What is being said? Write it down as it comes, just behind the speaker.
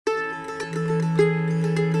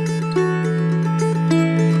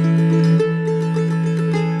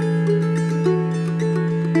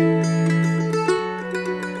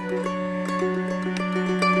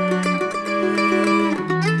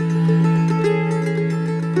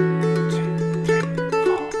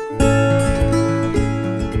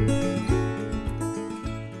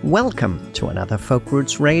Welcome to another Folk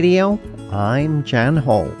Roots Radio. I'm Jan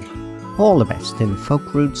Hall. All the best in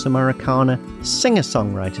folk roots Americana,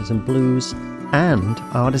 singer-songwriters and blues, and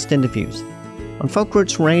artist interviews. On Folk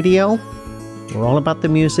Roots Radio, we're all about the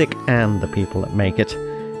music and the people that make it.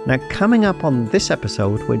 Now, coming up on this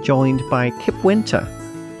episode, we're joined by Kip Winter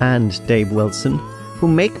and Dave Wilson, who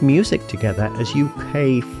make music together as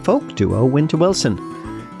UK folk duo Winter Wilson.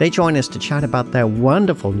 They join us to chat about their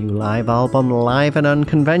wonderful new live album, Live and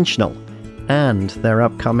Unconventional, and their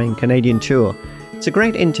upcoming Canadian tour. It's a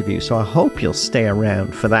great interview, so I hope you'll stay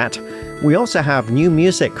around for that. We also have new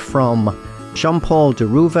music from Jean-Paul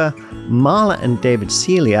Deruva, Marla and David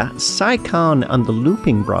Celia, Cy Khan and the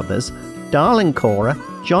Looping Brothers, Darling Cora,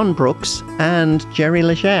 John Brooks, and Jerry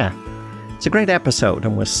Leger. It's a great episode,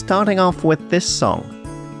 and we're starting off with this song.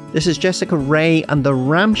 This is Jessica Ray and the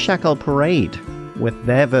Ramshackle Parade with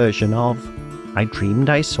their version of I Dreamed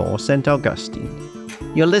I Saw St. Augustine.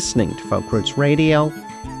 You're listening to Folk Roots Radio,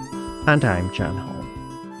 and I'm Jan Hall.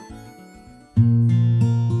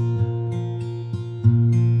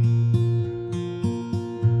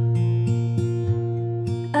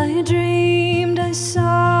 I dreamed I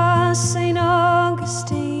saw St.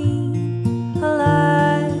 Augustine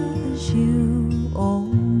alive as you or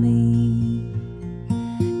me,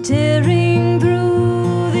 tearing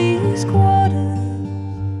through these quarters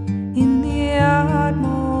in the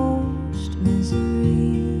utmost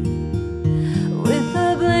misery, with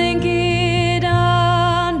a blanket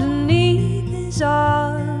underneath his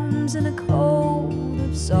arms and a coat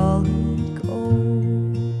of solid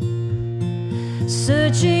gold,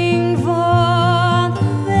 searching for the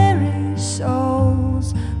very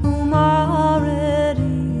souls whom already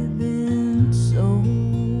have been sold.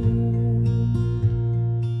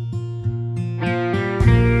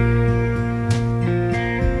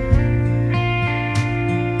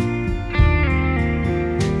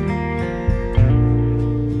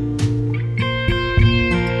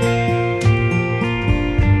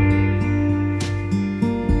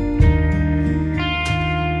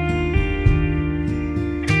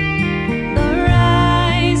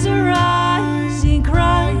 Arise, he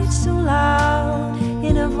cried so loud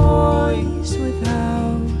in a voice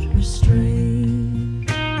without restraint.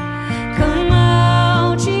 Come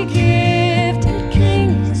out, ye gifted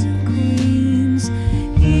kings and queens,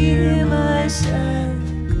 hear my sad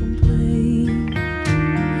complaint.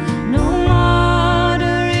 No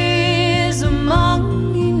martyr is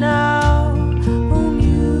among ye now whom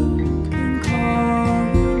you can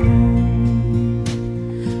call your own.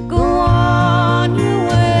 Go on your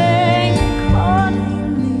way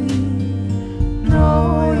accordingly,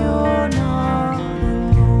 no, you're not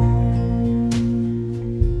alone.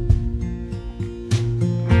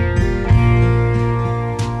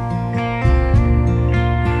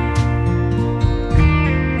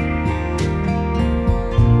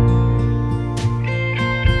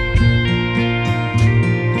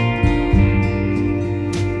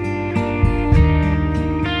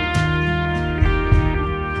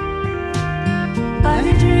 I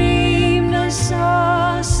dreamed I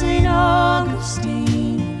saw St.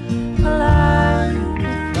 Augustine alive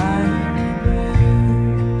with fiery breath.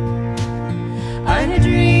 I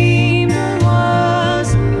dreamed I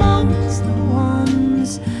was amongst the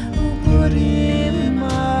ones who put him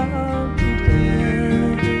out to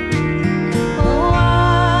death. Oh,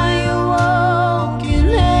 I awoke in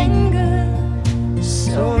anger,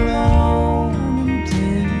 so lone and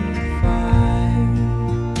terrified.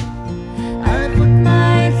 I put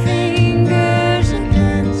my fingers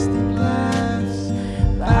against the glass,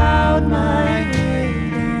 bowed my head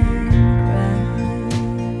and cried.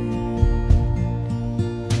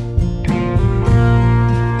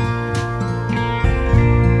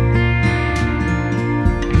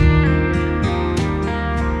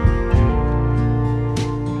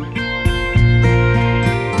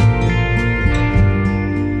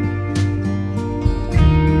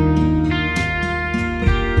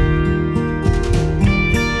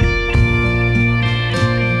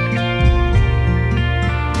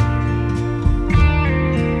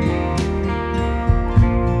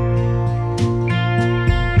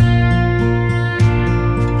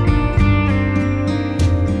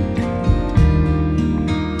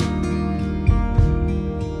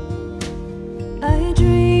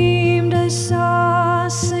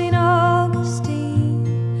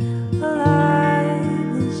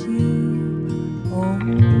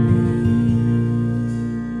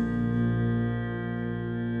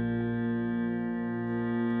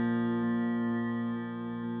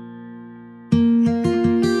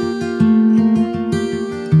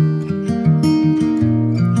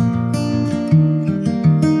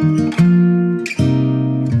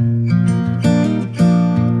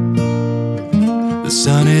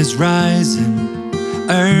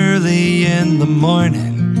 in the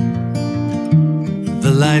morning, the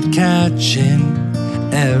light catching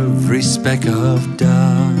every speck of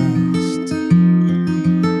dust,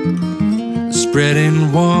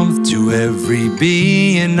 spreading warmth to every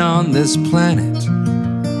being on this planet.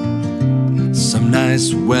 Some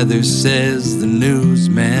nice weather, says the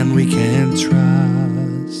newsman we can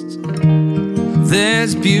trust.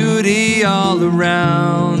 There's beauty all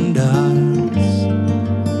around us.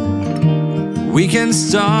 We can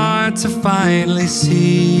start to finally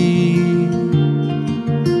see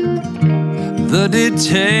the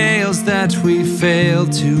details that we fail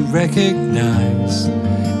to recognize.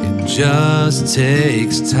 It just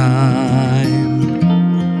takes time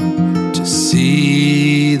to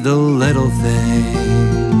see the little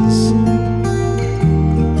things.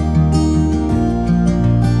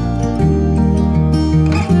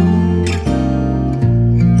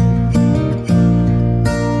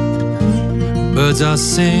 Birds are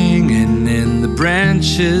singing in the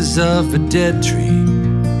branches of a dead tree.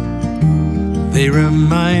 They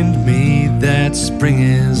remind me that spring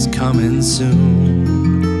is coming soon.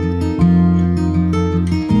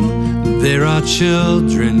 There are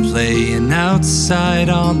children playing outside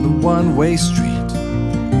on the one-way street,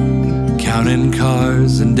 counting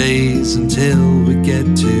cars and days until we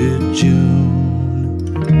get to June.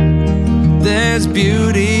 There's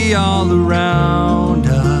beauty all around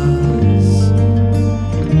us,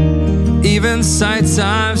 even sights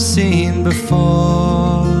I've seen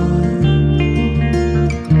before.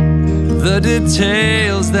 The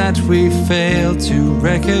details that we fail to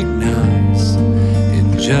recognize, it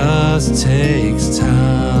just takes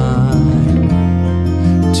time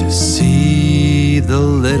to see the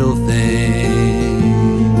little things.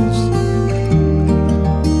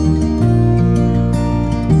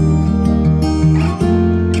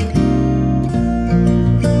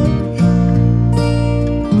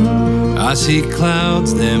 I see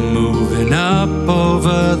clouds, they're moving up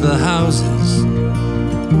over the houses.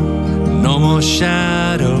 No more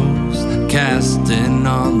shadows casting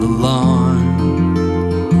on the lawn.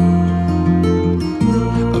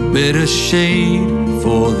 A bit of shade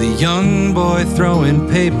for the young boy throwing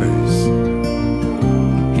papers.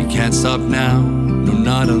 He can't stop now, no,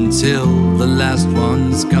 not until the last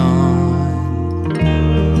one's gone.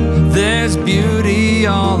 There's beauty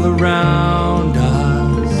all around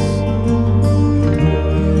us,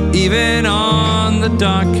 even on the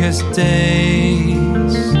darkest days.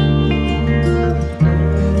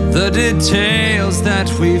 The details that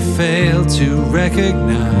we fail to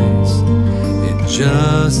recognize, it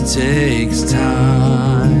just takes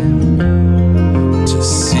time to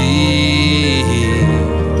see.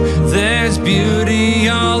 There's beauty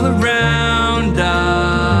all around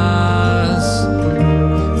us,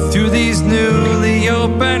 through these newly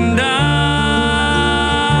opened eyes.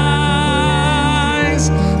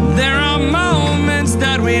 There are moments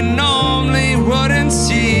that we normally wouldn't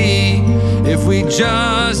see if we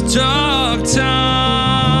just took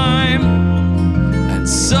time and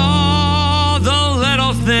saw the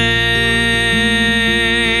little things.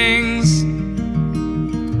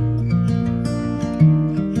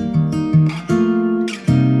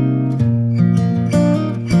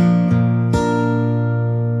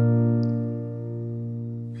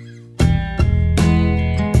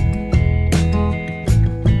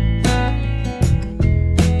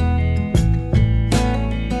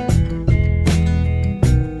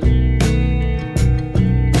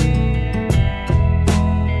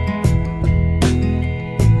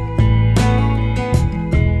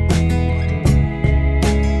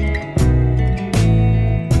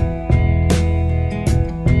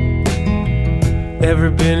 Ever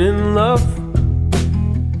been in love?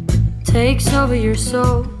 Takes over your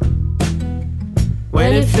soul.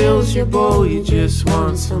 When it fills your bowl, you just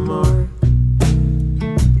want some more.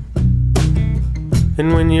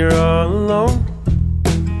 And when you're all alone,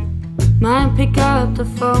 Might pick up the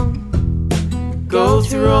phone, go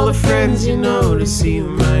through all the friends you know to see who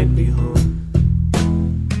might be home.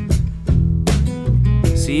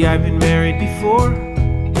 See, I've been married before,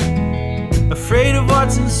 afraid of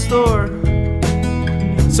what's in store.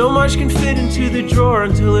 So much can fit into the drawer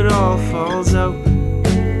until it all falls out.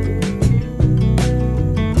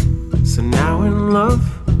 So now in love,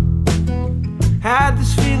 had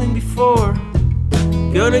this feeling before.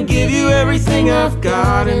 Gonna give you everything I've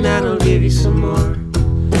got, and then I'll give you some more.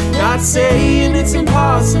 Not saying it's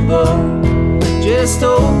impossible, just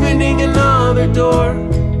opening another door.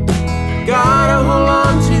 Gotta hold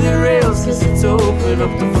on to the rails, 'cause it's open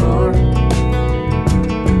up the floor.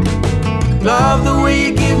 Love the way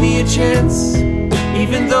you give me a chance,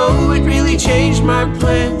 even though it really changed my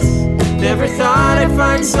plans. Never thought I'd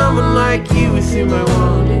find someone like you with whom I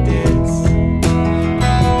wanna dance.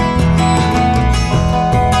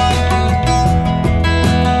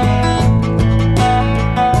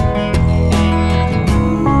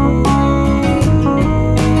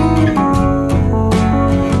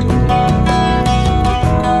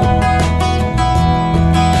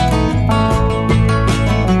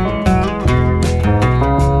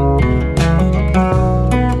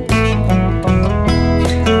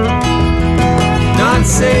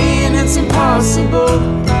 Saying it's impossible,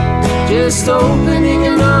 just opening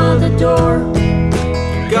another door.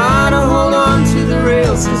 Gotta hold on to the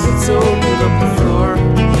rails as it's open up the floor.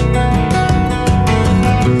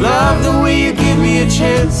 Love the way you give me a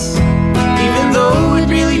chance, even though it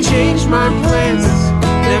really changed my plans.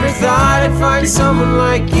 Never thought I'd find someone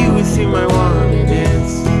like you with whom I wanna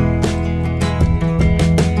dance.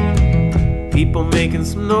 People making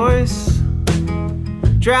some noise,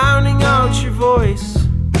 drowning out your voice.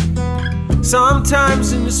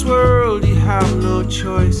 Sometimes in this world you have no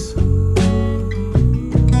choice.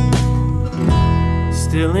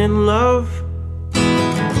 Still in love,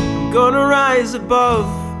 I'm gonna rise above.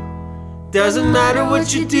 Doesn't matter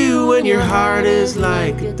what you do when your heart is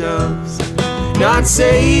like a dove's. Not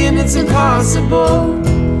saying it's impossible,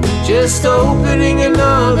 just opening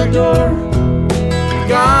another door.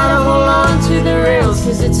 Gotta hold on to the rails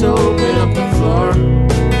 'cause it's open up the floor.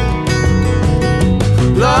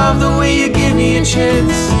 Love the way you give me a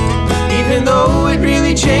chance, even though it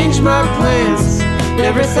really changed my plans.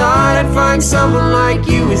 Never thought I'd find someone like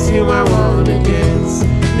you with whom I wanna dance.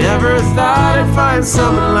 Never thought I'd find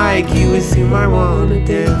someone like you with whom I wanna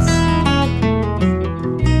dance.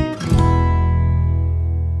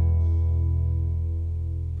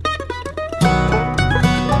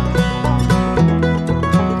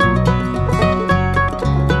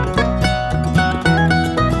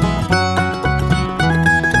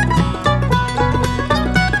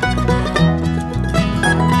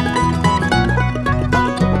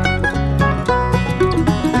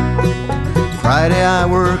 Friday I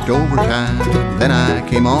worked overtime, then I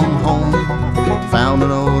came on home. Found a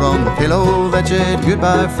note on the pillow that said,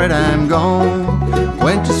 "Goodbye Fred, I'm gone."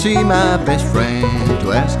 Went to see my best friend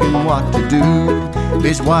to ask him what to do.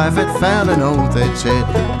 His wife had found a note that said,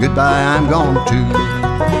 "Goodbye, I'm gone too."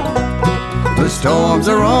 The storms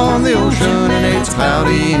are on the ocean and it's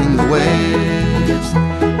cloudy in the west.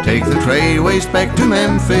 Take the trailways back to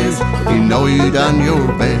Memphis, you know you done your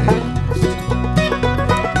best.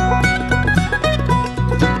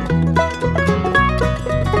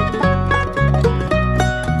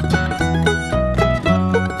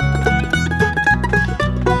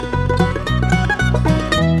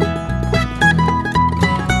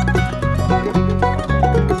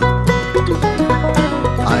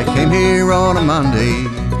 Here on a Monday,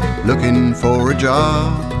 looking for a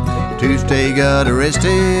job. Tuesday got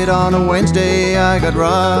arrested, on a Wednesday I got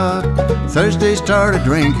robbed. Thursday started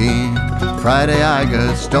drinking, Friday I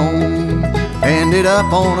got stoned. Ended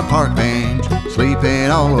up on a park bench, sleeping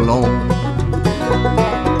all alone.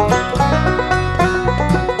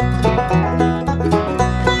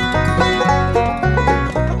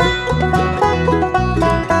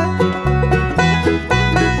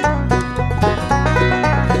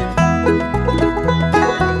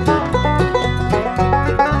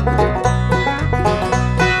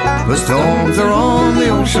 The storms are on the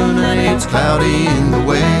ocean and it's cloudy in the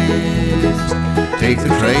west. Take the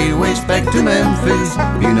trailways back to Memphis,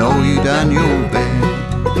 you know you done your best.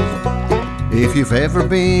 If you've ever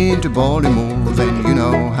been to Baltimore, then you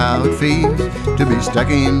know how it feels to be stuck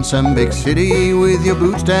in some big city with your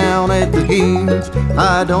boots down at the heels.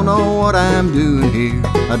 I don't know what I'm doing here,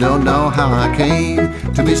 I don't know how I came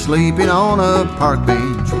to be sleeping on a park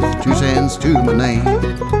bench with 2 cents to my name.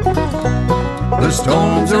 The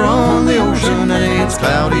storms are on the ocean and it's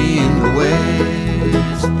cloudy in the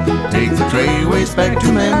west. Take the trailways back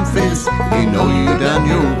to Memphis, you know you done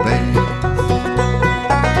your best.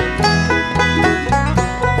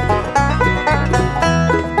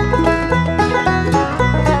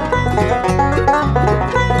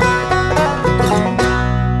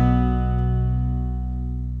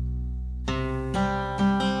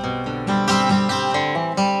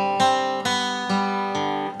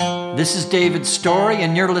 This is David Story,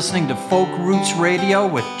 and you're listening to Folk Roots Radio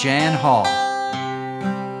with Jan Hall.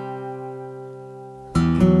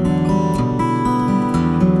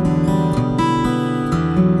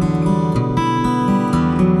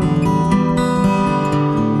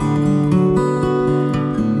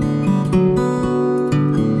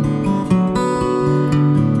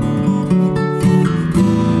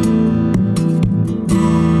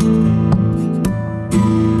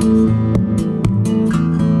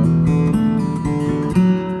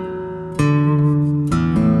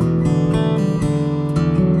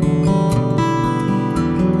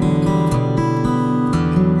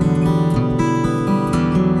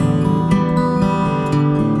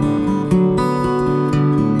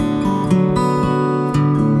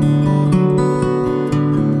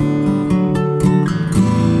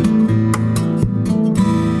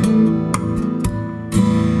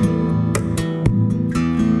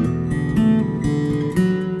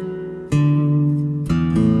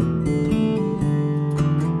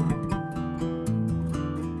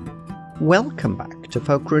 Welcome back to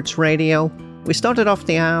Folk Roots Radio. We started off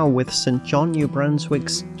the hour with St. John, New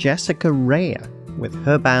Brunswick's Jessica Rea with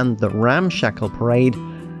her band The Ramshackle Parade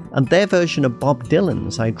and their version of Bob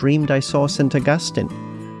Dylan's I Dreamed I Saw St. Augustine.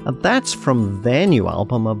 And that's from their new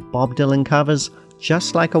album of Bob Dylan covers,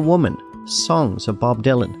 Just Like a Woman, Songs of Bob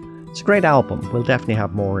Dylan. It's a great album. We'll definitely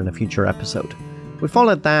have more in a future episode. We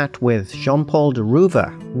followed that with Jean-Paul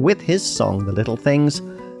Derouva with his song The Little Things,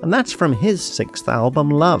 and that's from his 6th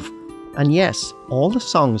album, Love. And yes, all the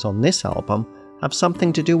songs on this album have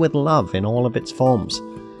something to do with love in all of its forms.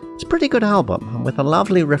 It's a pretty good album, and with a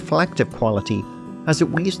lovely reflective quality as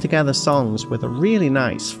it weaves together songs with a really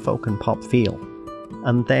nice folk and pop feel.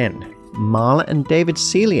 And then, Marla and David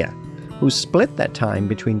Celia, who split their time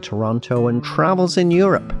between Toronto and travels in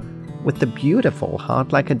Europe, with the beautiful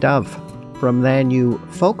Heart Like a Dove from their new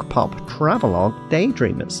folk pop travelogue,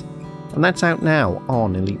 Daydreamers. And that's out now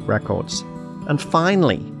on Elite Records. And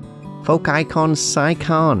finally, folk icon Cy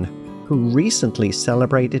Khan, who recently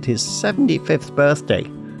celebrated his 75th birthday,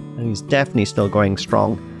 and he's definitely still going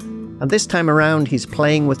strong. And this time around he's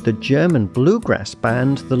playing with the German bluegrass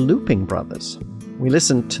band The Looping Brothers. We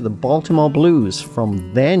listened to the Baltimore Blues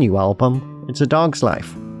from their new album, It's a Dog's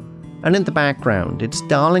Life. And in the background, it's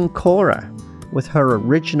Darling Cora with her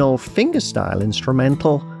original fingerstyle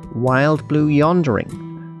instrumental, Wild Blue Yondering.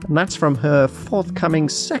 And that's from her forthcoming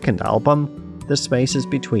 2nd album, The Spaces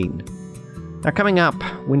Between. Now coming up,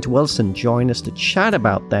 Winter Wilson joined us to chat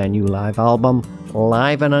about their new live album,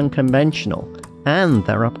 Live and Unconventional, and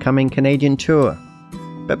their upcoming Canadian tour.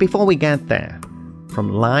 But before we get there,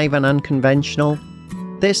 from Live and Unconventional,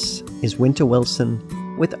 this is Winter Wilson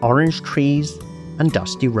with Orange Trees and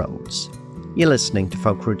Dusty Roads. You're listening to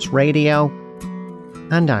Folk Roots Radio,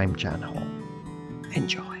 and I'm Jan Hall.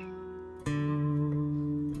 Enjoy.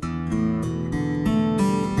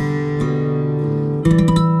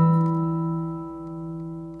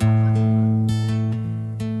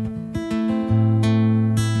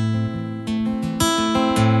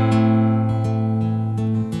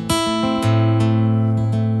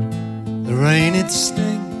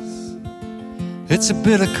 It's a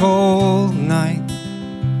bitter cold night.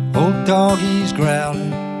 Old doggy's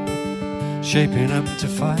growling, shaping up to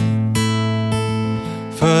fight.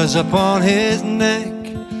 Fur's up on his neck.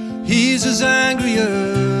 He's as angry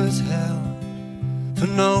as hell, for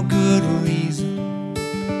no good reason,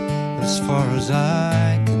 as far as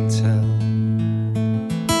I can tell.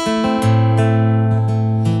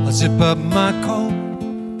 I'll zip up my coat.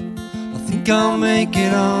 I think I'll make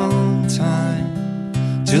it on time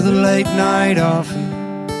to the late night offer.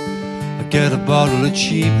 I get a bottle of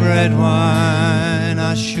cheap red wine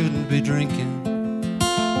I shouldn't be drinking,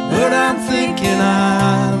 but I'm thinking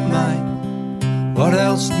I might. What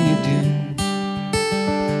else do you do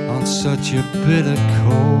on such a bitter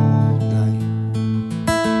cold night?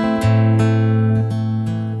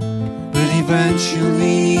 But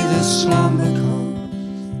eventually the slumber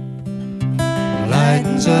comes,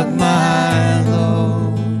 lightens up my load.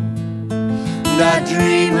 I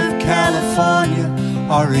dream of California,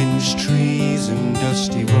 orange trees and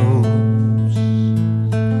dusty roads.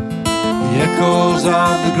 The echoes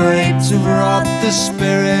of the grapes have wrought the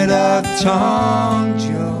spirit of Tom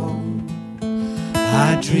Joad.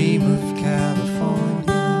 I dream of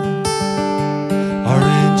California,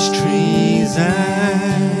 orange trees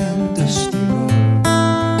and dusty roads.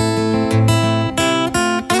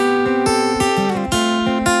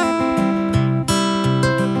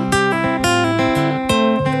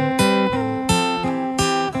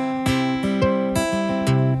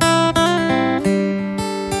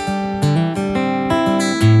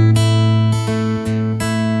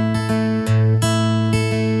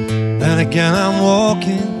 Again I'm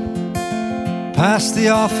walking past the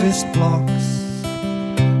office blocks,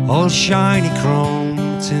 all shiny chrome,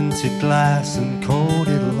 tinted glass and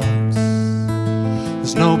coated locks.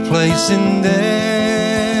 There's no place in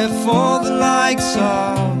there for the likes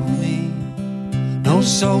of me, no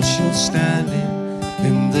social standing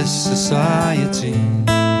in this society.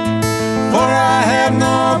 For I have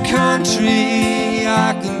no country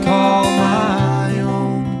I can call my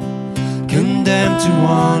own, condemned to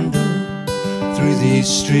wander through these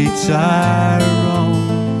streets I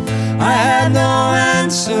roam. I had no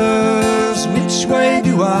answers, which way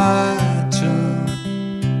do I turn?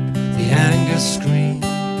 The anger scream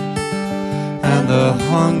and the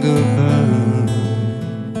hunger burn.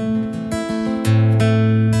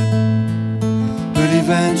 But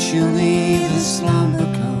eventually the slumber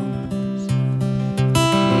comes,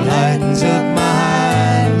 lightens up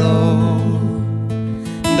my load,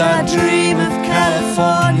 and I dream of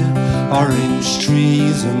California, orange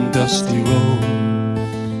trees and dusty roads.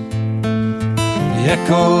 The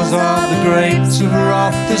echoes of the grapes are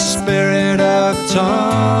off the spirit of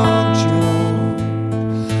Tom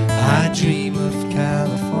Jones. I dream of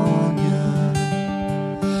California,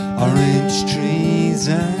 orange trees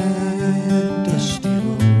and dusty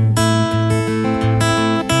roads.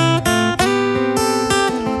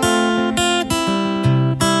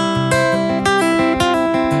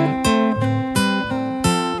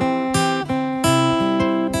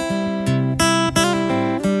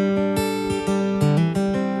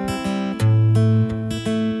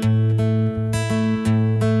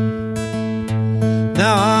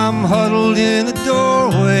 Now I'm huddled in a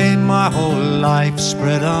doorway, my whole life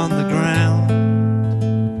spread on the ground.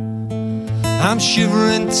 I'm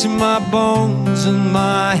shivering to my bones and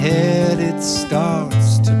my head it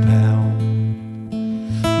starts to pound.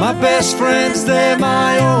 My best friends, they're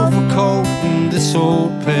my overcoat and this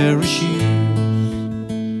old pair of shoes. In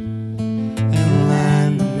a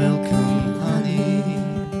land of milk and honey,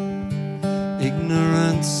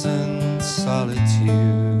 ignorance and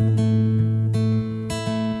solitude.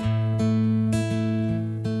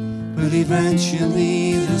 But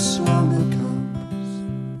eventually the slumber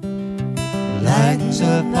comes, lightens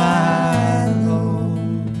up my load,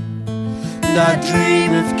 and I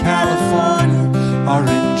dream of California,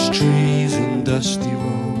 orange trees and dusty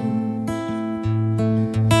roads.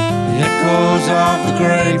 The echoes of the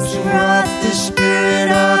grapes are off the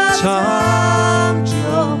spirit of Tom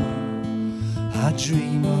Jones. I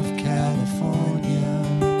dream of California,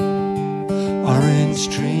 orange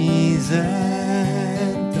trees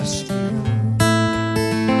and dusty roads.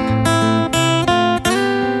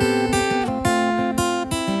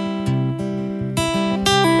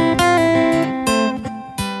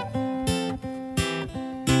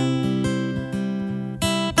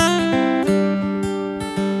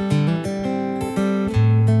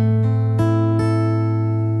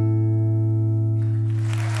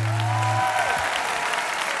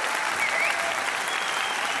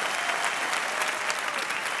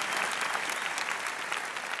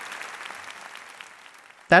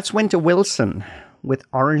 That's Winter Wilson with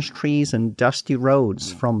Orange Trees and Dusty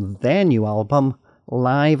Roads from their new album,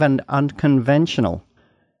 Live and Unconventional.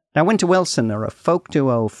 Now, Winter Wilson are a folk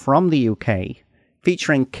duo from the UK,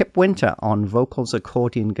 featuring Kip Winter on vocals,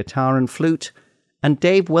 accordion, guitar and flute, and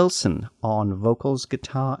Dave Wilson on vocals,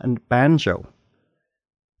 guitar and banjo.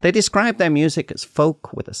 They describe their music as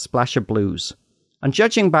folk with a splash of blues, and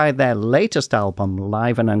judging by their latest album,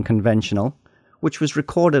 Live and Unconventional, which was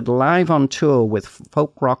recorded live on tour with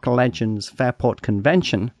folk rock legends Fairport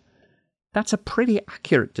Convention, that's a pretty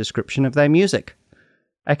accurate description of their music.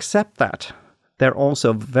 Except that they're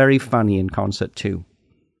also very funny in concert too.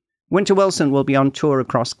 Winter Wilson will be on tour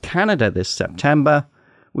across Canada this September.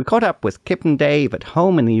 We caught up with Kip and Dave at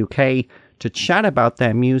home in the UK to chat about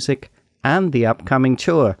their music and the upcoming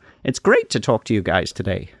tour. It's great to talk to you guys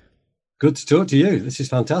today. Good to talk to you. This is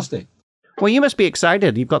fantastic. Well, you must be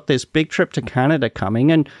excited. You've got this big trip to Canada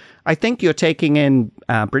coming, and I think you're taking in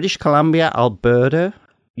British Columbia, Alberta.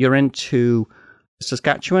 You're into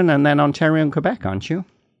Saskatchewan and then Ontario and Quebec, aren't you?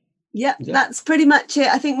 Yep, that's pretty much it.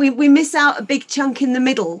 I think we miss out a big chunk in the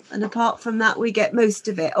middle, and apart from that, we get most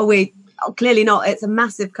of it. Clearly not. It's a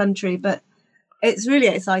massive country, but it's really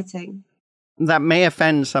exciting. That may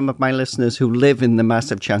offend some of my listeners who live in the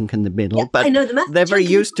massive chunk in the middle, Yeah, but I know the massive they're very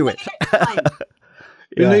chunk used to it.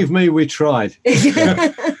 Believe me, we tried.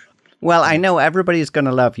 Well, I know everybody's going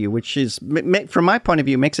to love you, which is, from my point of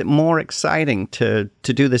view, makes it more exciting to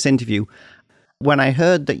do this interview. When I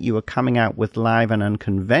heard that you were coming out with Live and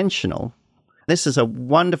Unconventional, this is a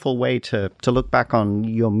wonderful way to look back on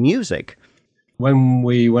your music. When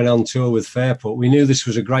we went on tour with Fairport, we knew this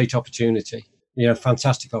was a great opportunity,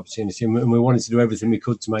 fantastic opportunity, and we wanted to do everything we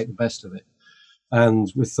could to make the best of it.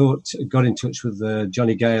 And we got in touch with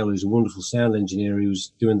Johnny Gale, who's a wonderful sound engineer who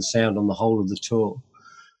was doing the sound on the whole of the tour,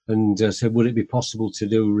 and said, would it be possible to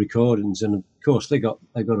do recordings? And of course, they got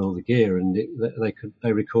all the gear, and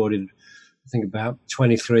they recorded, I think, about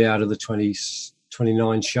 23 out of the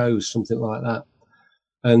 29 shows, something like that.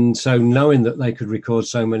 And so, knowing that they could record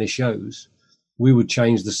so many shows, we would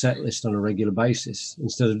change the set list on a regular basis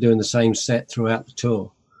instead of doing the same set throughout the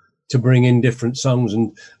tour, to bring in different songs.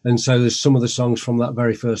 And so there's some of the songs from that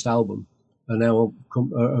very first album are now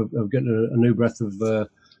getting a new breath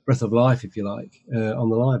of life, if you like, on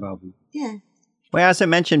the live album. Yeah. Well, as I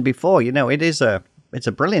mentioned before, it's a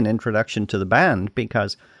brilliant introduction to the band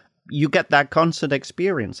because you get that concert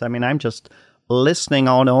experience. I mean, I'm just listening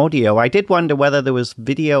on audio. I did wonder whether there was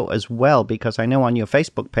video as well, because I know on your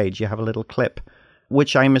Facebook page you have a little clip,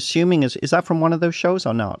 which I'm assuming is that from one of those shows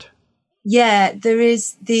or not? Yeah, there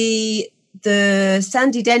is the the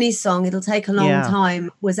Sandy Denny song, It'll Take a Long Yeah.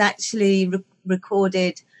 Time, was actually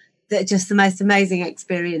recorded, just the most amazing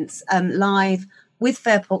experience, live with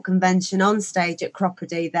Fairport Convention on stage at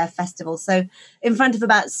Cropredy, their festival. So in front of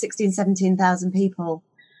about 16,000, 17,000 people.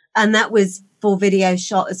 And that was for video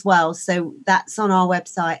shot as well. So that's on our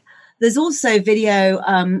website. There's also video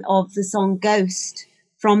of the song Ghost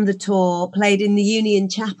from the tour played in the Union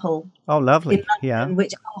Chapel. Oh, lovely. In London, Yeah.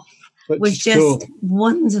 which was just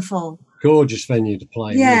wonderful. Gorgeous venue to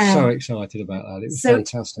play. Yeah. We were so excited about that. It was So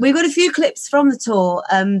fantastic. we've got a few clips from the tour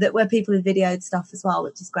where people have videoed stuff as well,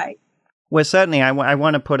 which is great. Well, certainly, I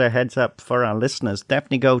want to put a heads up for our listeners.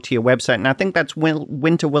 Definitely go to your website. And I think that's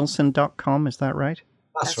winterwilson.com. Is that right?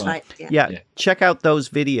 That's right. Yeah. Yeah. Check out those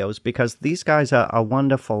videos because these guys are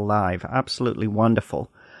wonderful live. Absolutely wonderful.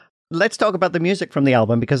 Let's talk about the music from the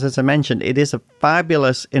album because, as I mentioned, it is a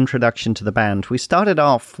fabulous introduction to the band. We started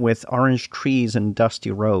off with Orange Trees and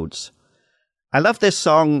Dusty Roads. I love this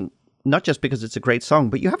song, not just because it's a great song,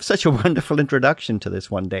 but you have such a wonderful introduction to this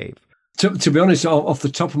one, Dave. To be honest, off the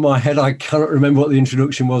top of my head, I cannot remember what the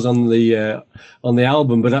introduction was on the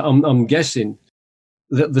album, but I'm guessing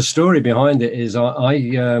that the story behind it is I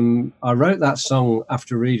wrote that song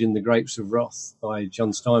after reading The Grapes of Wrath by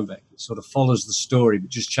John Steinbeck. It sort of follows the story, but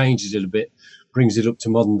just changes it a bit, brings it up to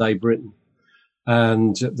modern day Britain.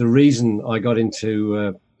 And the reason I got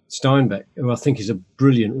into Steinbeck, who I think is a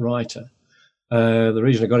brilliant writer, the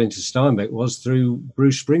reason I got into Steinbeck was through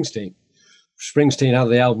Bruce Springsteen. Springsteen had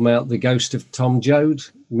the album out, The Ghost of Tom Joad,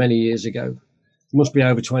 many years ago. It must be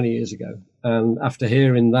over 20 years ago. And after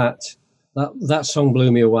hearing that song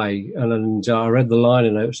blew me away. And I read the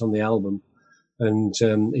liner notes on the album, and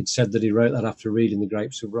it said that he wrote that after reading The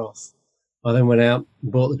Grapes of Wrath. I then went out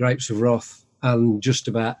and bought The Grapes of Wrath, and just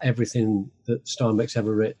about everything that Steinbeck's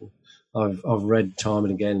ever written, I've read time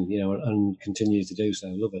and again, and continue to do so.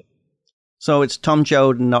 I love it. So it's Tom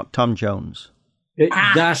Joad and not Tom Jones.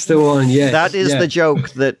 That's the one, yes. That is the joke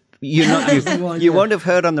that you one, won't have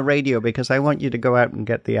heard on the radio because I want you to go out and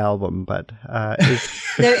get the album. But No,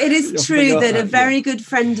 it is true that a very good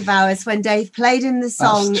friend of ours, when Dave played him the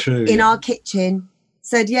song in our kitchen,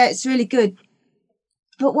 said, yeah, it's really good.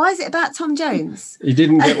 But why is it about Tom Jones? He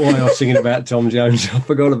didn't get why I was singing about Tom Jones. I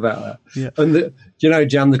forgot about that. Yeah. And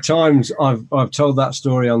Jan, the times I've told that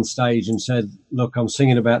story on stage and said, look, I'm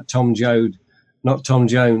singing about Tom Joad, not Tom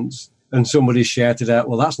Jones. And somebody shouted out,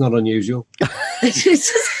 well, that's not unusual.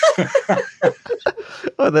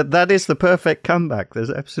 Oh, that is the perfect comeback. There's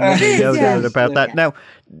absolutely no doubt about that. Now,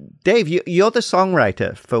 Dave, you're the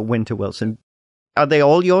songwriter for Winter Wilson. Are they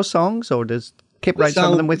all your songs, or does Kip write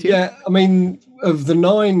some of them with you? Yeah, I mean, of the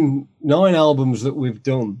nine albums that we've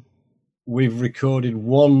done, we've recorded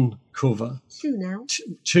one cover. Two now.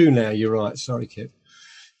 Two now, you're right. Sorry, Kip.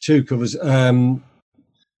 Two covers.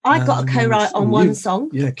 I got a co-write on one song.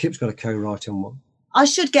 Yeah, Kip's got a co-write on one. I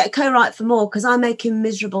should get a co-write for more because I make him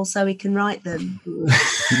miserable so he can write them.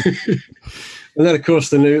 And then, of course,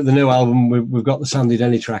 the new album, we've got the Sandy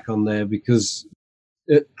Denny track on there because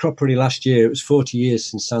at Cropredy last year, it was 40 years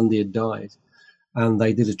since Sandy had died, and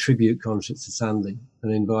they did a tribute concert to Sandy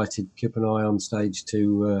and invited Kip and I on stage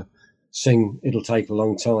to sing It'll Take a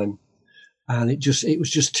Long Time. And it was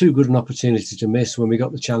just too good an opportunity to miss. When we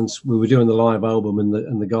got the chance, we were doing the live album,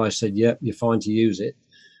 and the guy said, "Yep, you're fine to use it."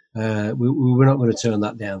 We were not going to turn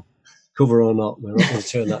that down, cover or not. We're not going to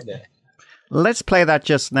turn that down. Let's play that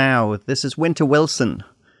just now. This is Winter Wilson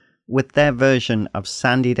with their version of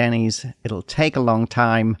Sandy Denny's "It'll Take a Long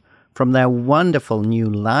Time" from their wonderful new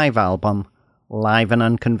live album, Live and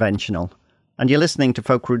Unconventional. And you're listening to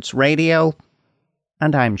Folk Roots Radio,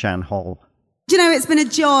 and I'm Jan Hall. Do you know, it's been a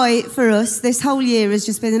joy for us. This whole year has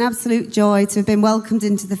just been an absolute joy to have been welcomed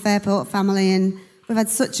into the Fairport family, and we've had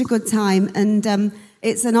such a good time. And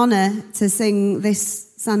it's an honour to sing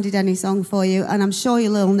this Sandy Denny song for you, and I'm sure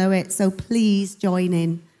you'll all know it, so please join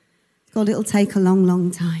in. It's called It'll Take a Long,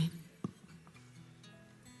 Long Time.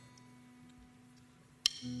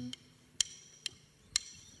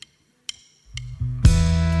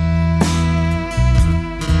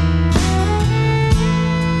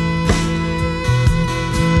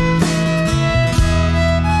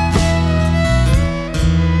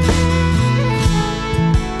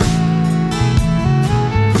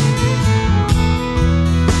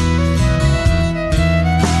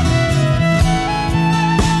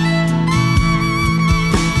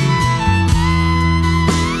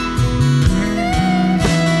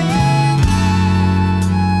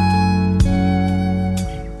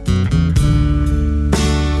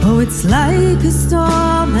 It's like a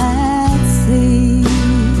storm at sea,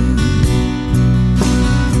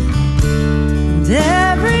 and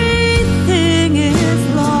everything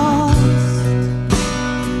is lost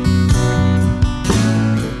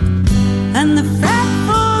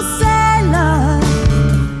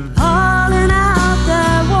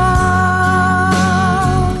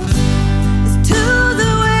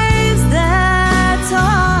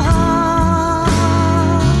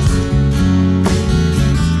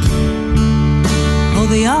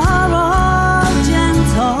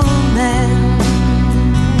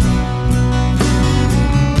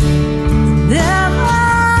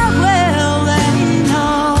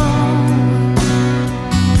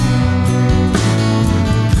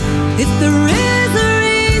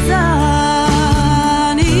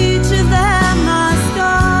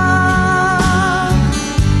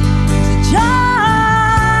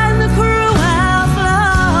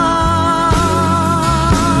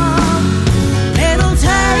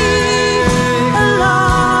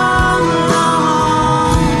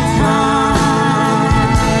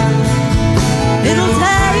It'll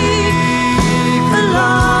take a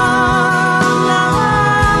long,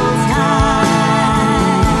 long time.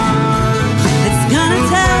 It's gonna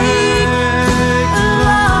take a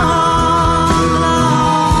long,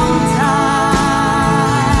 long time.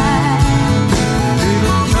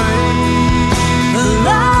 It'll take a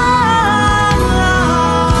long,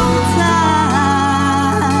 long time.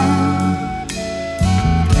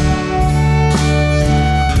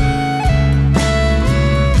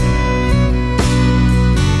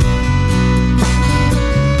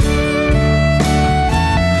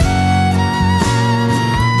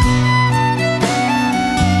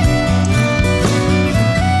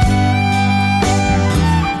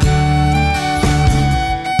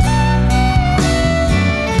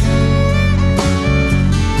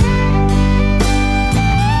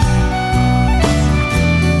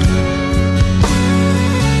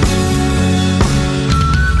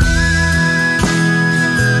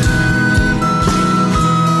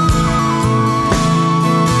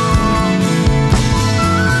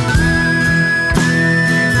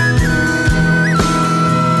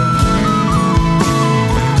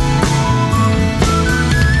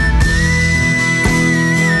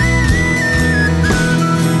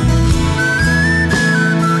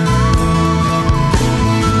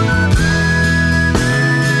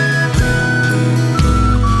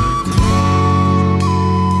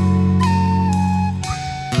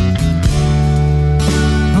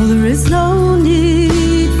 Oh, there is no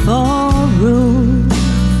need for rules.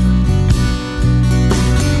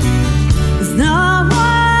 There's no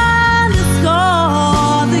one to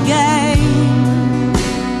score the game,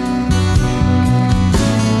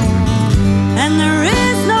 and there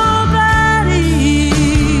is nobody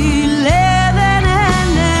living in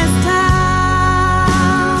this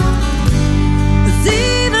town that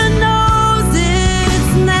even knows its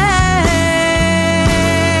name.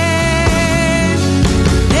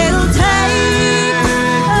 It'll take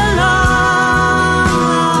a long,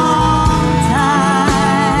 long time.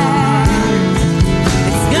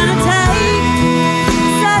 It's gonna take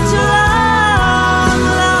such a long,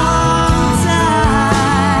 long time.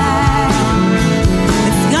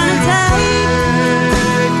 It's gonna take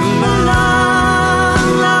a long,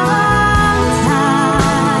 long time.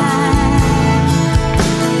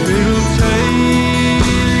 It'll take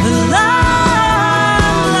a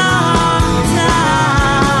long, long time.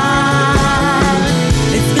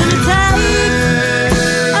 It's gonna take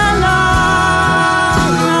a long,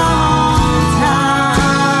 long time.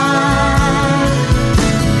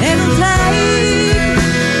 It'll take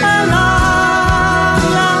a long,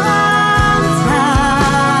 long time.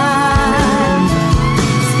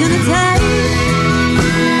 It's gonna take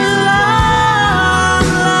a long,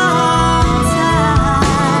 long time.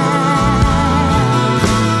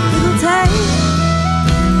 It'll take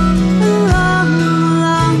a long,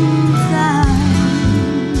 long time.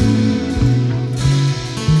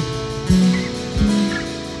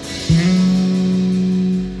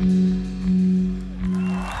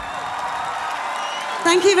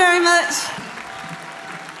 Thank you very much.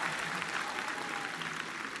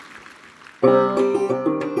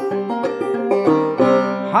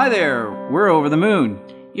 Hi there, we're Over the Moon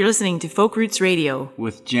You're listening to Folk Roots Radio.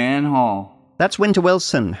 with Jan Hall. That's Winter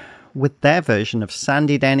Wilson with their version of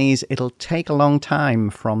Sandy Denny's It'll Take a Long Time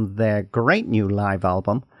from their great new live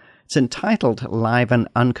album. It's entitled Live and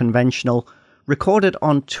Unconventional, recorded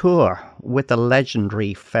on tour with the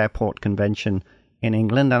legendary Fairport Convention in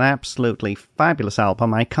England. An absolutely fabulous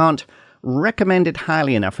album. I can't recommend it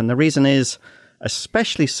highly enough, and the reason is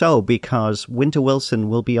especially so because Winter Wilson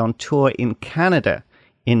will be on tour in Canada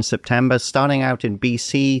in September, starting out in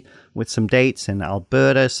BC with some dates in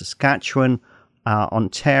Alberta, Saskatchewan,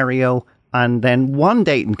 Ontario, and then one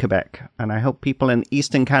date in Quebec. And I hope people in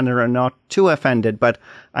Eastern Canada are not too offended, but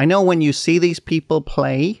I know when you see these people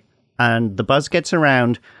play and the buzz gets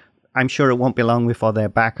around, I'm sure it won't be long before they're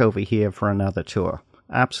back over here for another tour.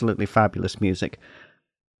 Absolutely fabulous music.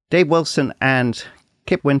 Dave Wilson and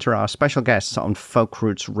Kip Winter are special guests on Folk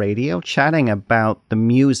Roots Radio, chatting about the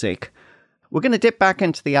music. We're going to dip back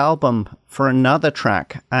into the album for another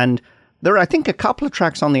track, and there are, I think, a couple of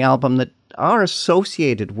tracks on the album that are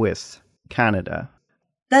associated with Canada.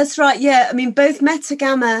 That's right, yeah. I mean, both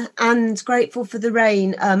Metagamma and Grateful for the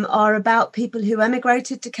Rain are about people who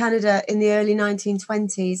emigrated to Canada in the early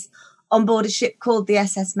 1920s on board a ship called the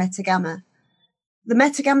SS Metagamma. The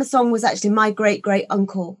Metagamma song was actually my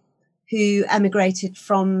great-great-uncle who emigrated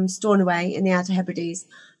from Stornoway in the Outer Hebrides.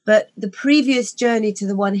 But the previous journey to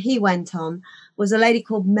the one he went on was a lady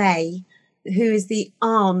called May, who is the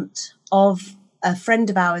aunt of a friend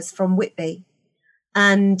of ours from Whitby.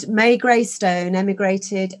 And May Greystone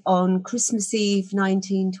emigrated on Christmas Eve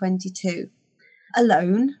 1922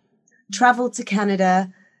 alone, travelled to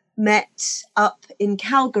Canada, met up in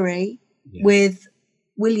Calgary with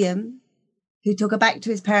William, who took her back to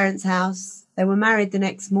his parents' house. They were married the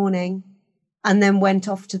next morning and then went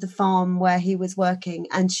off to the farm where he was working.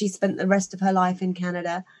 And she spent the rest of her life in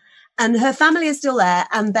Canada. And her family is still there,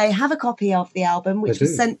 and they have a copy of the album, which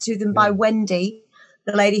was sent to them by Wendy,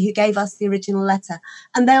 the lady who gave us the original letter.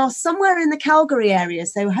 And they are somewhere in the Calgary area,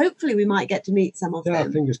 so hopefully we might get to meet some of them. Yeah,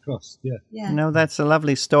 fingers crossed, yeah. No, that's a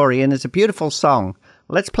lovely story, and it's a beautiful song.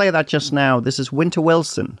 Let's play that just now. This is Winter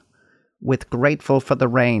Wilson with Grateful for the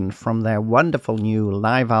Rain from their wonderful new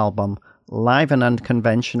live album, Live and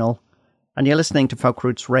Unconventional. And you're listening to Folk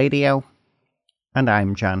Roots Radio, and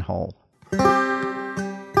I'm Jan Hall.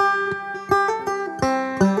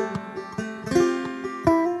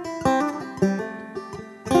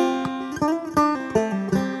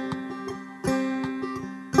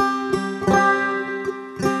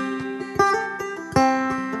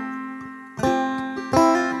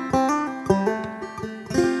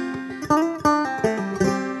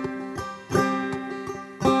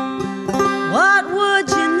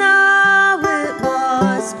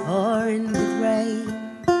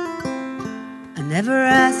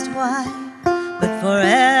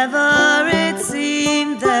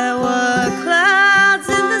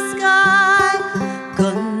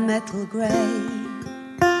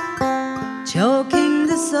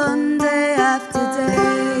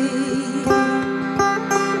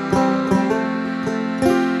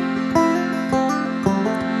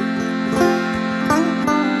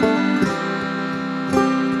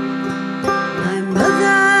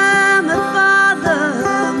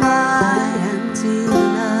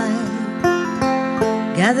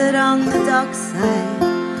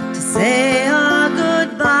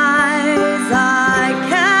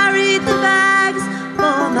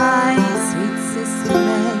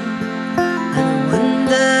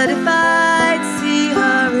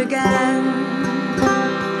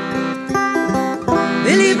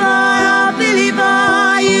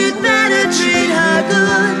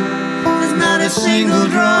 Single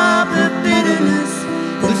drop of bitterness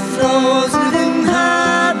that flows within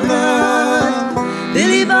her blood.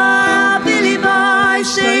 Billy boy,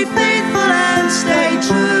 stay faithful and stay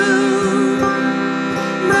true.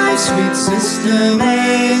 My sweet sister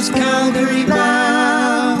May's Calgary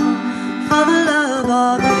bound for the love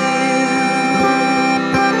of you.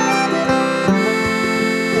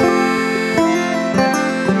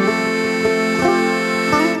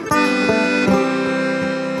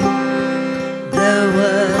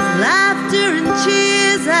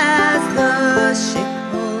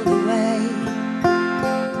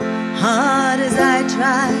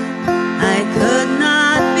 I could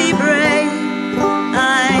not be brave.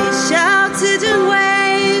 I shouted and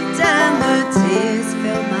waved, and the tears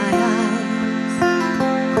filled my eyes.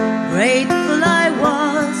 Grateful I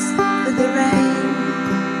was for the rain.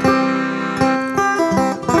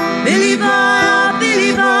 Billy boy,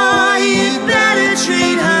 you'd better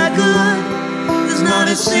treat her good. There's not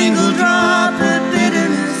a single drop of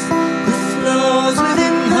bitterness that flows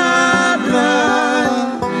within her blood.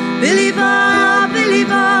 Billy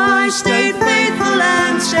boy, stay faithful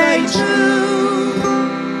and stay true.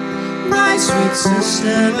 My sweet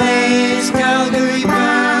sister May's Calgary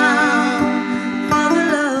bound for the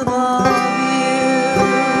love of you.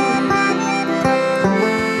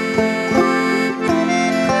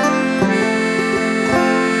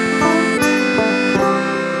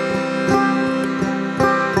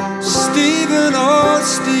 Stephen, oh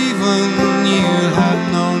Stephen, you have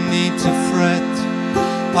no need to fret.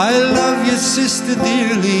 I love your sister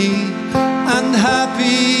dearly, and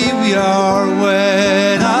happy we are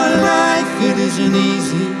wed. Our life, it isn't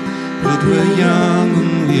easy, but we're young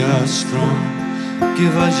and we are strong.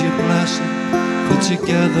 Give us your blessing, for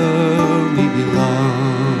together we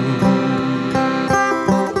belong.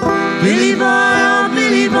 Billy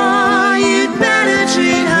boy, you'd better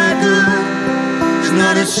treat her good. There's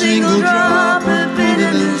not a single drop of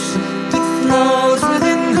bitterness that flows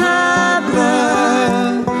within her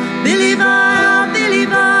blood. Billy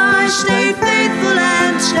boy, stay faithful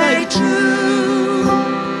and stay true.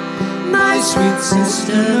 My sweet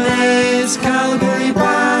sister May's Calgary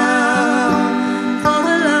bound for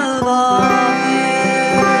the love of you.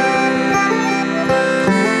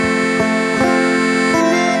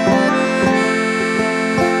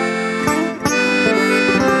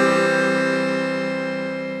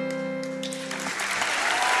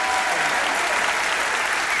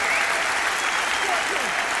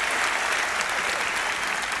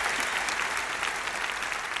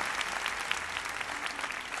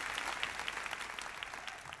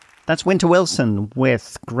 That's Winter Wilson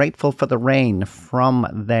with Grateful for the Rain from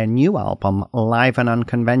their new album, Live and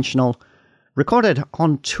Unconventional, recorded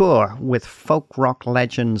on tour with folk rock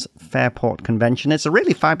legends Fairport Convention. It's a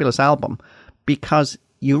really fabulous album because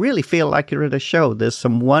you really feel like you're at a show. There's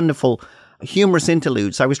some wonderful humorous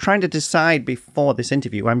interludes. I was trying to decide before this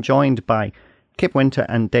interview. I'm joined by Kip Winter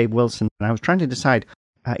and Dave Wilson, and I was trying to decide,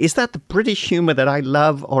 is that the British humour that I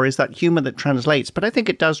love, or is that humour that translates? But I think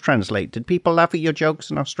it does translate. Did people laugh at your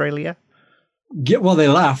jokes in Australia? Yeah, well, they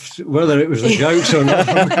laughed, whether it was the jokes or not.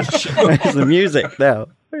 It's the music, though.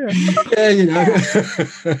 Yeah, you know.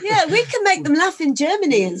 Yeah, we can make them laugh in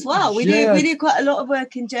Germany as well. We do quite a lot of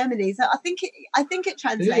work in Germany, so I think it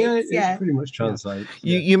translates. Yeah, it pretty much translates.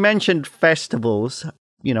 You mentioned festivals.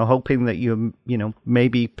 Hoping that you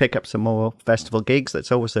maybe pick up some more festival gigs.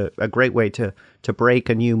 That's always a great way to break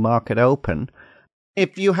a new market open.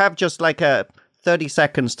 If you have just like 30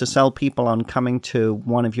 seconds to sell people on coming to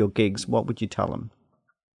one of your gigs, what would you tell them?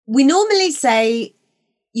 We normally say,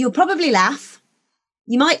 you'll probably laugh.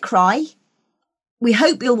 You might cry. We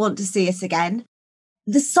hope you'll want to see us again.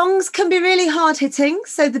 The songs can be really hard hitting,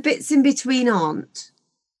 so the bits in between aren't.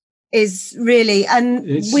 Is really, and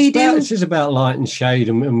it's just about light and shade,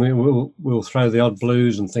 and we'll throw the odd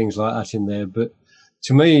blues and things like that in there. But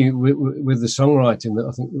to me, with the songwriting,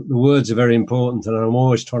 I think the words are very important, and I'm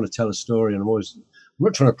always trying to tell a story, and I'm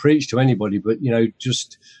not trying to preach to anybody, but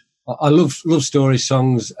I love story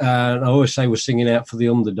songs, and I always say we're singing out for the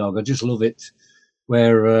underdog. I just love it,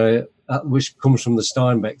 which comes from the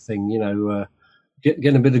Steinbeck thing,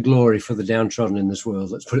 getting a bit of glory for the downtrodden in this world.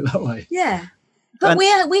 Let's put it that way. Yeah. But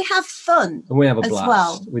we have fun. And we have a blast. As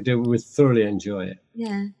well. We do. We thoroughly enjoy it.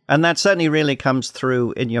 Yeah. And that certainly really comes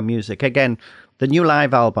through in your music. Again, the new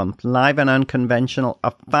live album, Live and Unconventional,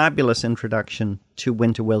 a fabulous introduction to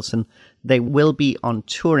Winter Wilson. They will be on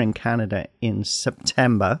tour in Canada in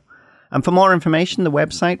September. And for more information, the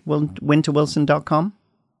website, winterwilson.com.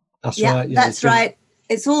 That's right. Yeah, that's right.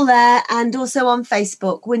 It's all there. And also on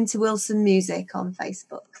Facebook, Winter Wilson Music on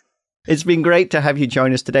Facebook. It's been great to have you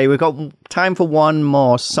join us today. We've got time for one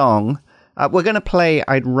more song. We're going to play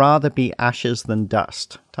I'd Rather Be Ashes Than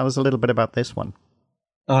Dust. Tell us a little bit about this one.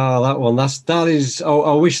 Oh, that one. That is. Oh,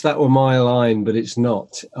 I wish that were my line, but it's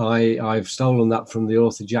not. I've stolen that from the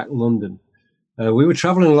author Jack London. We were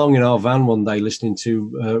travelling along in our van one day listening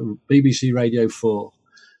to BBC Radio 4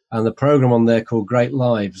 and the programme on there called Great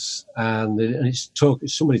Lives. And it's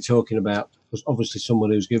somebody talking about, obviously someone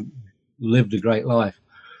who's lived a great life.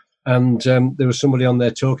 And there was somebody on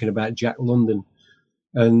there talking about Jack London.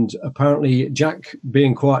 And apparently Jack,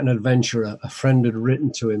 being quite an adventurer, a friend had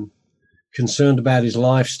written to him, concerned about his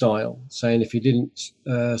lifestyle, saying if he didn't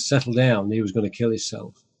settle down, he was going to kill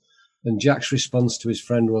himself. And Jack's response to his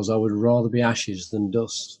friend was, I would rather be ashes than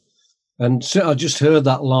dust. And so I just heard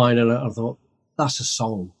that line and I thought, that's a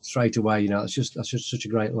song straight away. That's just such a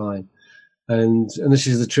great line. And this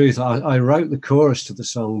is the truth. I wrote the chorus to the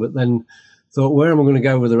song, but then thought, where am I going to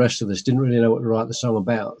go with the rest of this? Didn't really know what to write the song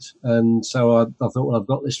about. And so I thought, well, I've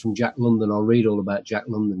got this from Jack London. I'll read all about Jack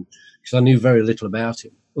London, because I knew very little about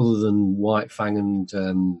him other than White Fang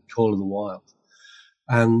and Call of the Wild.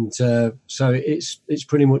 And so it's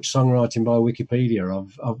pretty much songwriting by Wikipedia.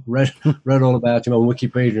 I've read all about him on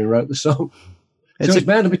Wikipedia and wrote the song. So it's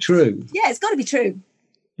bound to be true. Yeah, it's got to be true.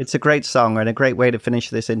 It's a great song and a great way to finish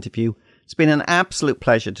this interview. It's been an absolute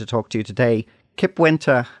pleasure to talk to you today. Kip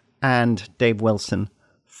Winter and Dave Wilson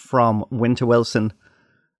from Winter Wilson.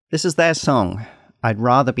 This is their song, I'd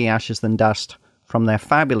Rather Be Ashes Than Dust, from their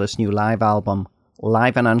fabulous new live album,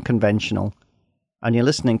 Live and Unconventional. And you're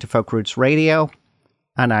listening to Folk Roots Radio,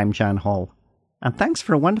 and I'm Jan Hall. And thanks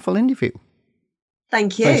for a wonderful interview.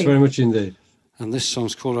 Thank you. Thanks very much indeed. And this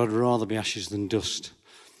song's called I'd Rather Be Ashes Than Dust.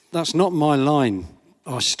 That's not my line.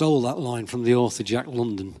 I stole that line from the author Jack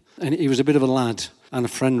London. And he was a bit of a lad, and a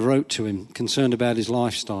friend wrote to him, concerned about his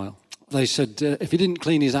lifestyle. They said if he didn't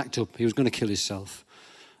clean his act up, he was going to kill himself.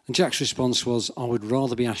 And Jack's response was, I would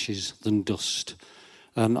rather be ashes than dust.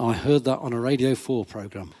 And I heard that on a Radio 4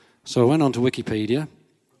 programme. So I went on to Wikipedia,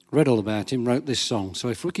 read all about him, wrote this song. So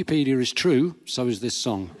if Wikipedia is true, so is this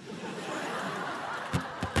song.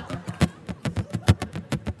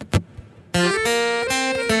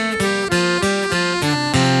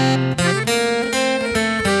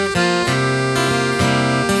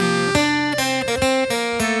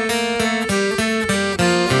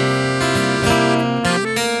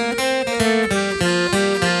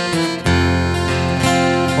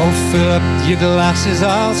 Fill up your glasses,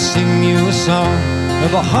 I'll sing you a song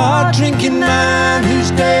of a hard-drinking man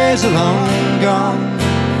whose days are long gone.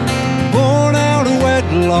 Born out of West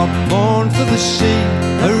wedlock, born for the sea,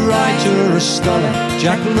 a writer, a scholar,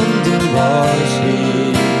 Jack London was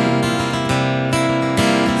he.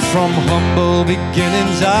 From humble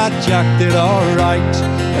beginnings I Jack did alright,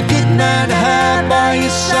 a good man had by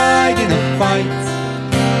his side in a fight.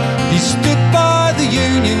 He stood by the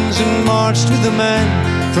Unions and marched with the men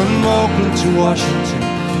from Auckland to Washington,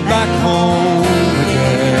 back home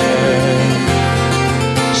again.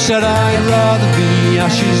 Said I'd rather be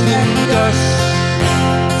ashes than dust,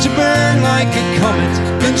 to burn like a comet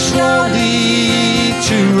than slowly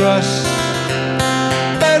to rust.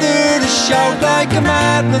 Better to shout like a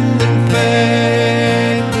madman than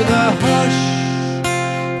fade with a hush.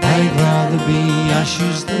 I'd rather be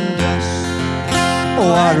ashes than dust.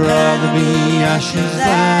 Oh, I'd rather be ashes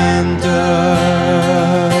than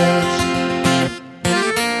dust.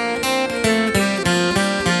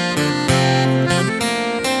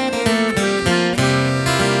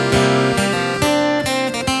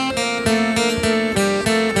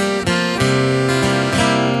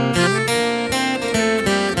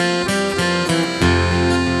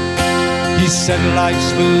 He said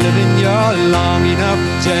life's for living, you're long enough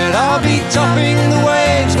dead. I'll be topping the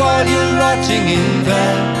waves while you're rotting in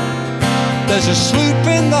bed. There's a sloop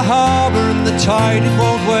in the harbour and the tide, it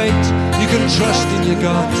won't wait. You can trust in your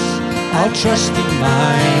gods, I'll trust in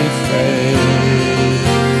my fate.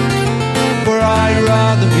 For I'd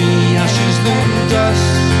rather be ashes than dust,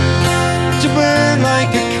 to burn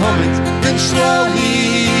like a comet than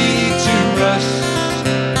slowly to rust.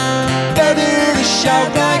 Better to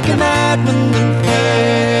shout like a madman than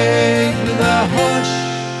fade with a hush.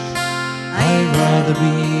 I'd rather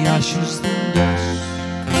be ashes than dust.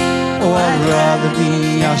 Oh, I'd rather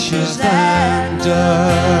be ashes than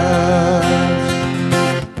dust.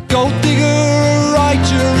 Gold digger, a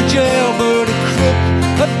writer, a jailbird, a crook,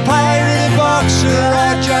 a pirate, a boxer, a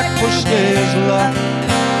Jack Pushkay's luck,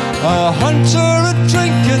 a hunter, a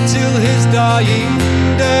drinker till his dying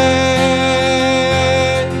day.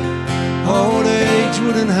 Old age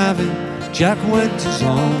wouldn't have it, Jack went his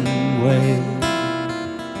own way.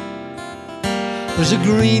 There's a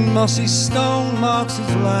green mossy stone marks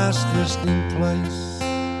his last resting place,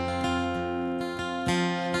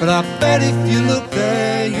 but I bet if you look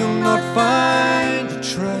there you'll not find a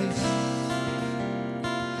trace.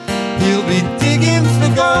 He'll be digging for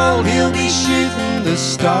gold, he'll be shooting the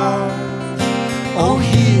stars. Oh,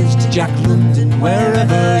 here's to Jack London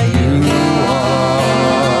wherever you are.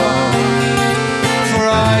 For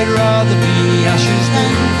I'd rather be ashes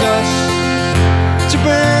than dust, to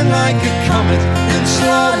burn like a comet and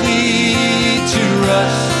slowly to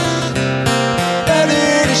rust.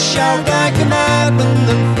 Better to shout like a madman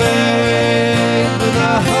than fade with a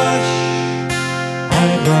hush.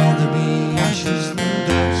 I'd rather be ashes than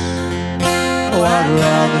dust. Oh, I'd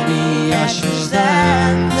rather be ashes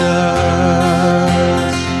than dust.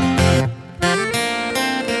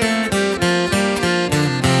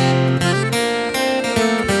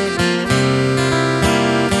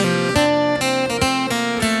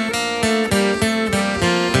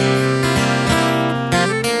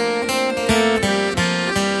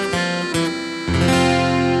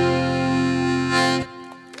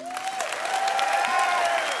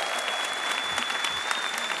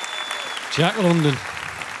 Jack London.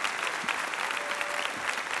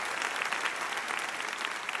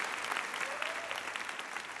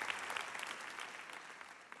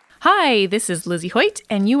 Hi, this is Lizzie Hoyt,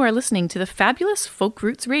 and you are listening to the fabulous Folk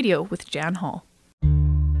Roots Radio with Jan Hall.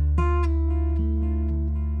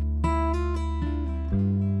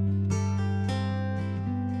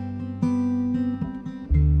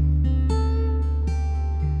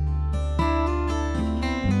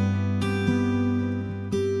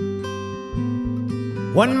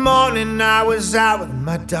 One morning I was out with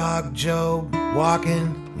my dog Joe,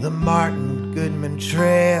 walking the Martin Goodman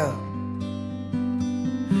Trail.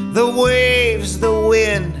 The waves, the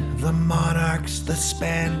wind, the monarchs, the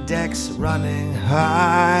spandex running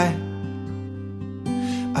high.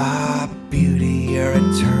 Ah, beauty, you're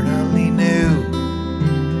eternally new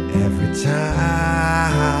every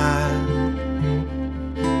time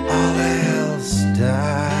all else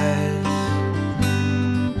dies.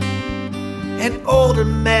 An older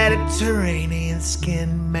Mediterranean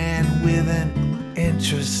skinned man with an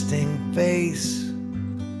interesting face,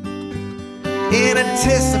 in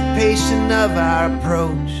anticipation of our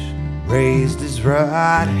approach, raised his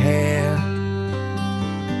right hand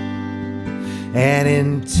and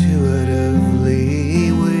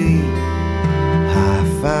intuitively we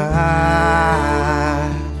high-fived,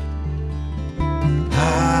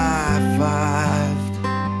 high-fived,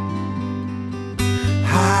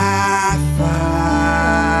 high-fived.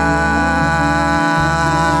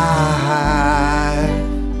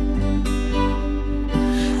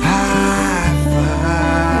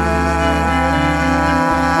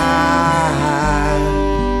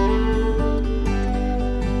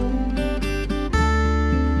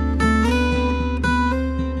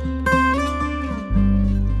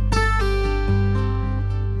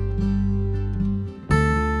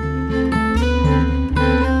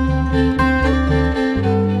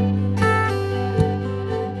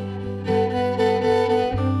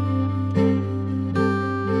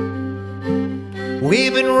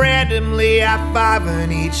 We've been randomly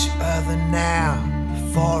high-fiving each other now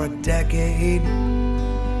for a decade.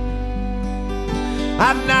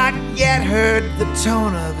 I've not yet heard the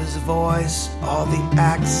tone of his voice or the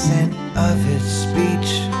accent of his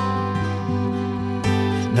speech,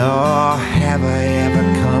 nor have I ever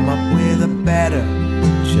come up with a better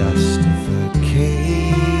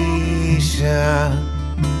justification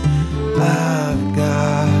of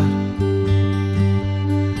God.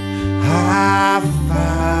 High five,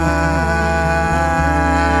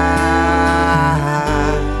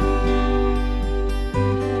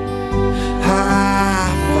 high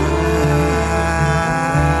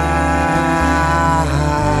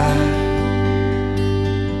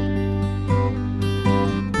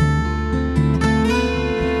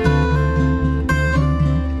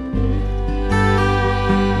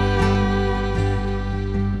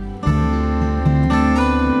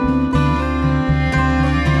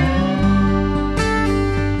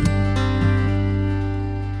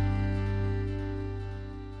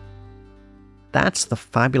That's the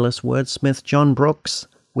fabulous wordsmith John Brooks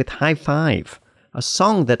with High Five, a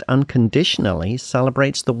song that unconditionally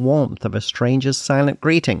celebrates the warmth of a stranger's silent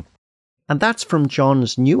greeting. And that's from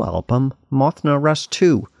John's new album, Moth No Rust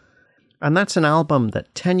 2. And that's an album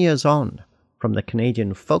that 10 years on, from the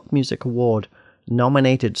Canadian Folk Music Award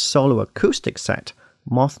nominated solo acoustic set,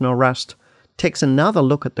 Moth No Rust, takes another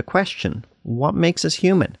look at the question, what makes us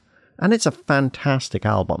human? And it's a fantastic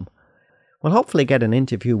album. We'll hopefully get an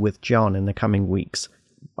interview with John in the coming weeks.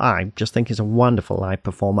 I just think he's a wonderful live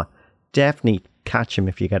performer. Definitely catch him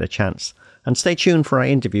if you get a chance. And stay tuned for our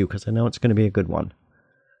interview because I know it's going to be a good one.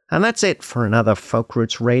 And that's it for another Folk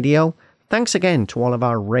Roots Radio. Thanks again to all of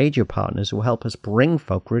our radio partners who help us bring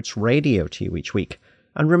Folk Roots Radio to you each week.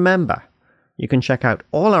 And remember, you can check out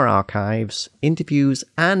all our archives, interviews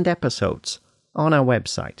and episodes on our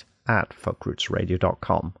website at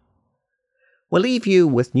folkrootsradio.com. We'll leave you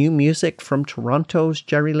with new music from Toronto's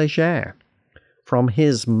Jerry Leger. From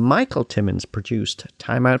his Michael Timmins-produced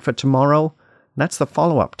Time Out for Tomorrow, that's the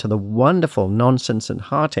follow-up to the wonderful Nonsense and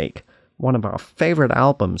Heartache, one of our favourite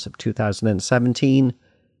albums of 2017.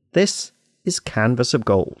 This is Canvas of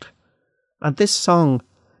Gold. And this song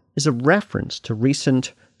is a reference to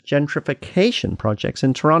recent gentrification projects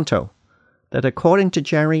in Toronto that, according to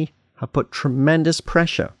Jerry, have put tremendous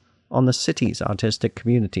pressure on the city's artistic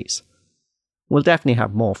communities. We'll definitely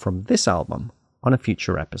have more from this album on a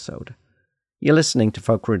future episode. You're listening to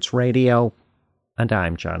Folk Roots Radio, and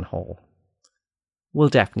I'm Jan Hall. We'll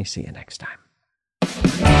definitely see you next time.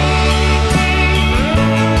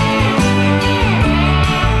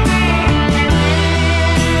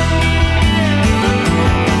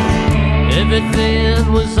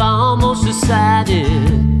 Everything was almost decided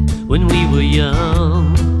when we were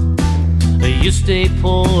young. You stay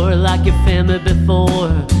poor like your family before,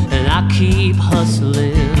 and I keep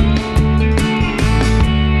hustling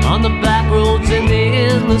on the back roads and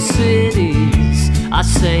in the cities. I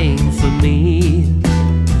sang for me,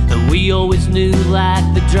 and we always knew, like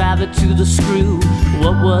the driver to the screw,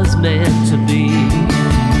 what was meant to be.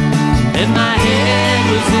 And my head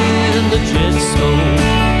was in the drift smoke,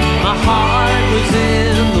 my heart was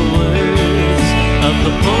in the words of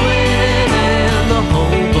the poet and the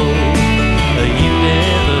hobo you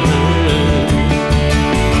never heard.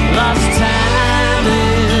 Lost time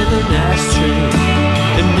in an ashtray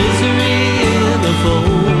and misery in the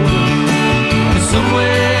fold.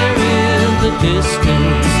 Somewhere in the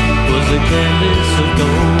distance was a canvas of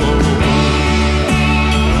gold.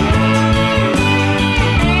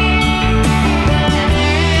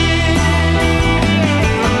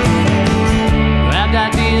 Grabbed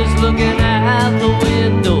ideas looking out the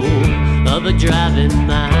window of a driving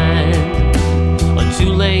mind. A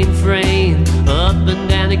two-lane frame, up and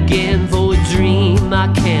down again for a dream I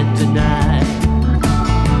can't deny.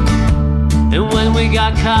 And when we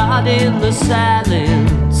got caught in the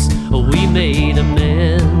silence, we made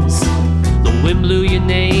amends. The wind blew your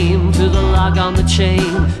name to the lock on the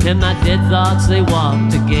chain, and my dead thoughts, they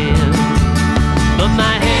walked again. But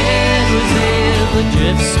my head was in the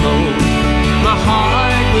drift smoke, my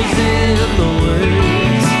heart was in the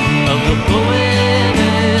words of the poet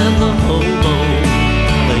and the hobo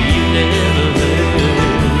you never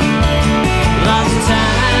heard. Lost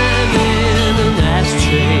time in an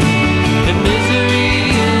ashtray and misery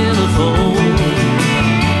in a fold.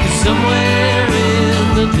 Somewhere in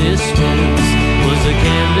the distance was a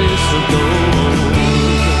canvas of gold.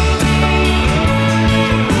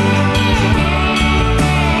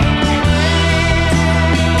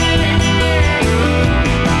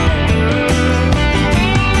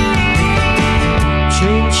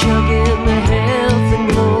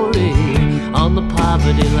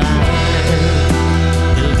 poverty line.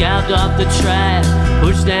 He'll gouge off the track,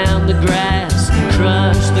 push down the grass,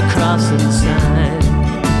 crush the crossing sign.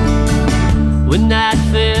 When night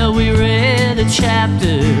fell, we read a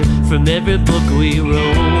chapter from every book we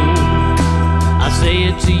wrote. I say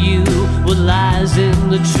it to you, what lies in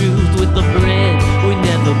the truth with the bread we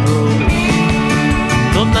never broke.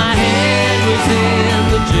 But my head was in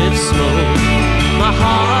the drift smoke, my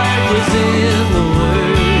heart was in the word.